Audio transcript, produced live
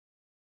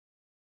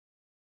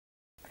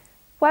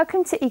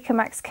Welcome to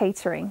Ecomax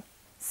Catering,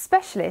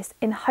 specialist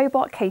in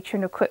Hobart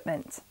catering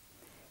equipment.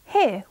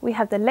 Here we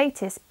have the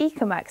latest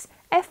Ecomax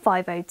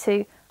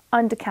F502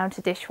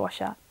 Undercounter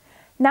dishwasher,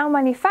 now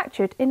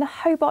manufactured in the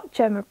Hobart,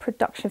 German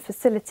production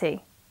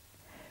facility.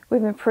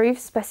 With improved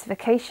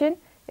specification,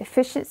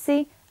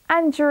 efficiency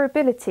and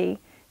durability,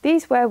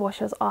 these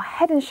warewashers are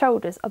head and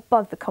shoulders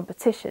above the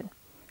competition.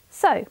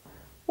 So,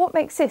 what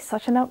makes this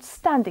such an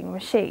outstanding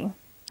machine?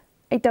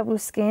 A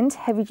double-skinned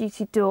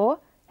heavy-duty door,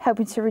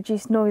 helping to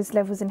reduce noise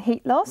levels and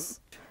heat loss.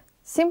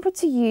 Simple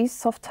to use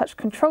soft touch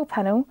control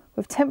panel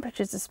with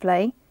temperature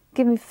display,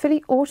 giving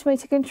fully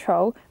automated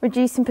control,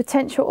 reducing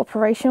potential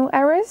operational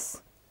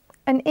errors.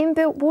 An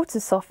inbuilt water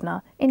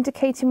softener,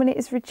 indicating when it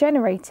is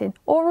regenerating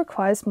or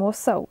requires more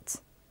salt.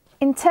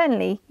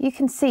 Internally, you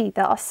can see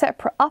there are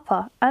separate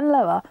upper and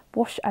lower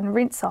wash and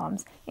rinse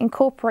arms,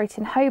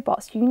 incorporating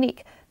Hobart's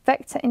unique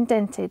vector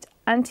indented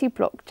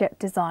anti-block jet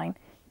design,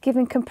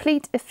 giving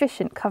complete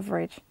efficient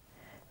coverage,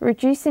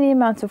 reducing the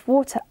amount of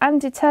water and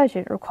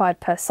detergent required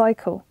per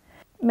cycle,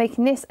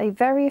 making this a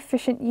very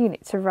efficient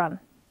unit to run.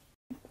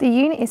 The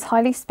unit is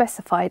highly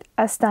specified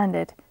as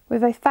standard,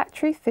 with a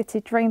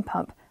factory-fitted drain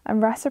pump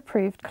and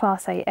RAS-approved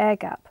Class A air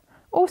gap,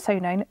 also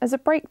known as a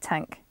brake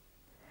tank.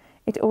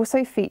 It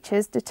also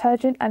features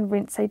detergent and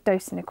rinse aid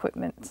dosing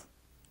equipment.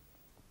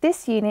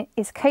 This unit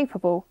is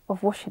capable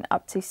of washing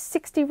up to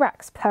 60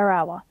 racks per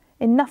hour,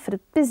 enough for the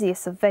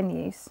busiest of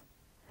venues.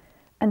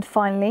 And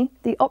finally,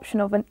 the option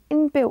of an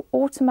inbuilt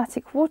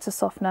automatic water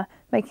softener,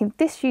 making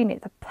this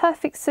unit the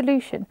perfect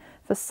solution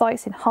for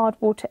sites in hard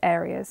water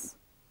areas.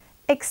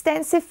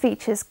 Extensive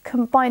features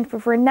combined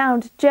with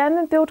renowned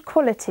German build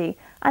quality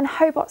and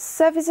Hobart's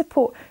service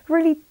support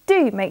really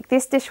do make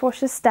this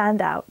dishwasher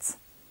stand out.